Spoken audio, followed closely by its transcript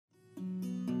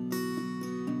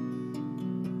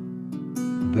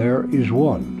There is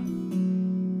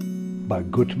One by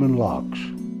Gutman Locks.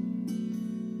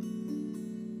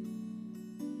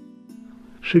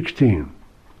 16.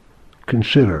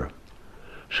 Consider.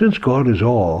 Since God is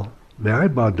all, may I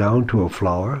bow down to a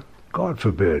flower? God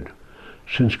forbid.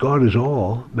 Since God is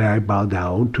all, may I bow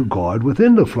down to God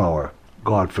within the flower?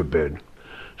 God forbid.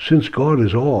 Since God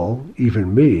is all,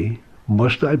 even me,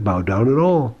 must I bow down at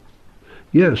all?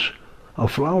 Yes, a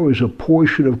flower is a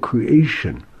portion of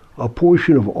creation, a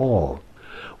portion of all.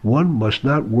 One must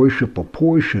not worship a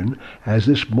portion, as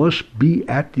this must be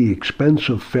at the expense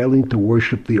of failing to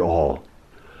worship the all.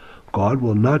 God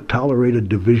will not tolerate a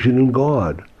division in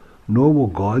God, nor will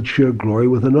God share glory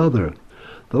with another.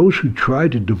 Those who try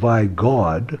to divide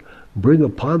God bring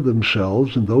upon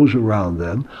themselves and those around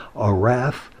them a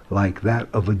wrath like that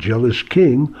of a jealous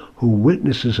king who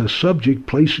witnesses a subject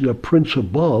placing a prince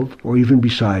above or even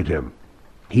beside him.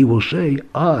 He will say,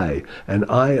 I, and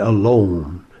I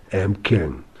alone, am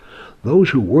king. Those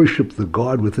who worship the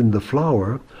God within the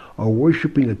flower are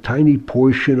worshiping a tiny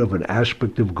portion of an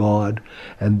aspect of God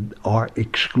and are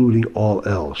excluding all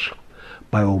else.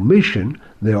 By omission,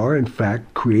 they are in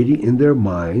fact creating in their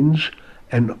minds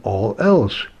an all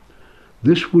else.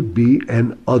 This would be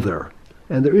an other,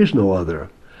 and there is no other.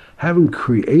 Having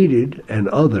created an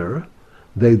other,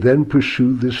 they then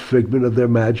pursue this figment of their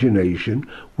imagination,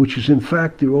 which is in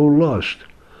fact their own lust.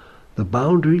 The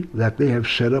boundary that they have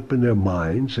set up in their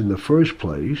minds in the first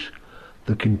place,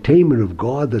 the containment of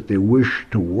God that they wish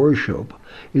to worship,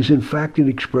 is in fact an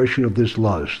expression of this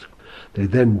lust. They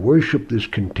then worship this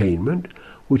containment,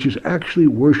 which is actually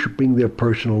worshiping their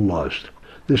personal lust.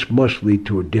 This must lead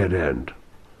to a dead end.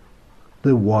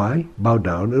 Then why bow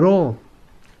down at all?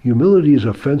 Humility is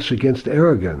a fence against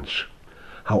arrogance.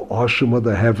 How awesome are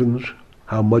the heavens,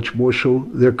 how much more so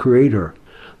their Creator.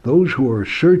 Those who are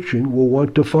searching will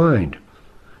want to find.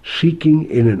 Seeking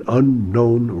in an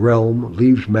unknown realm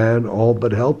leaves man all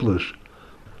but helpless.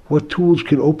 What tools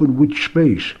can open which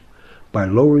space? By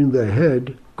lowering the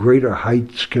head, greater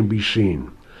heights can be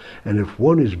seen. And if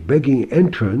one is begging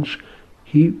entrance,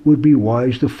 he would be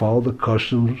wise to follow the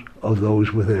customs of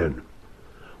those within.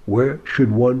 Where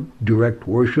should one direct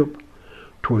worship?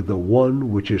 Toward the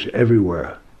one which is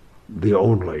everywhere, the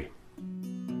only.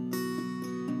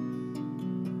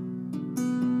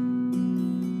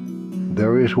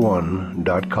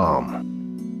 Thereisone.com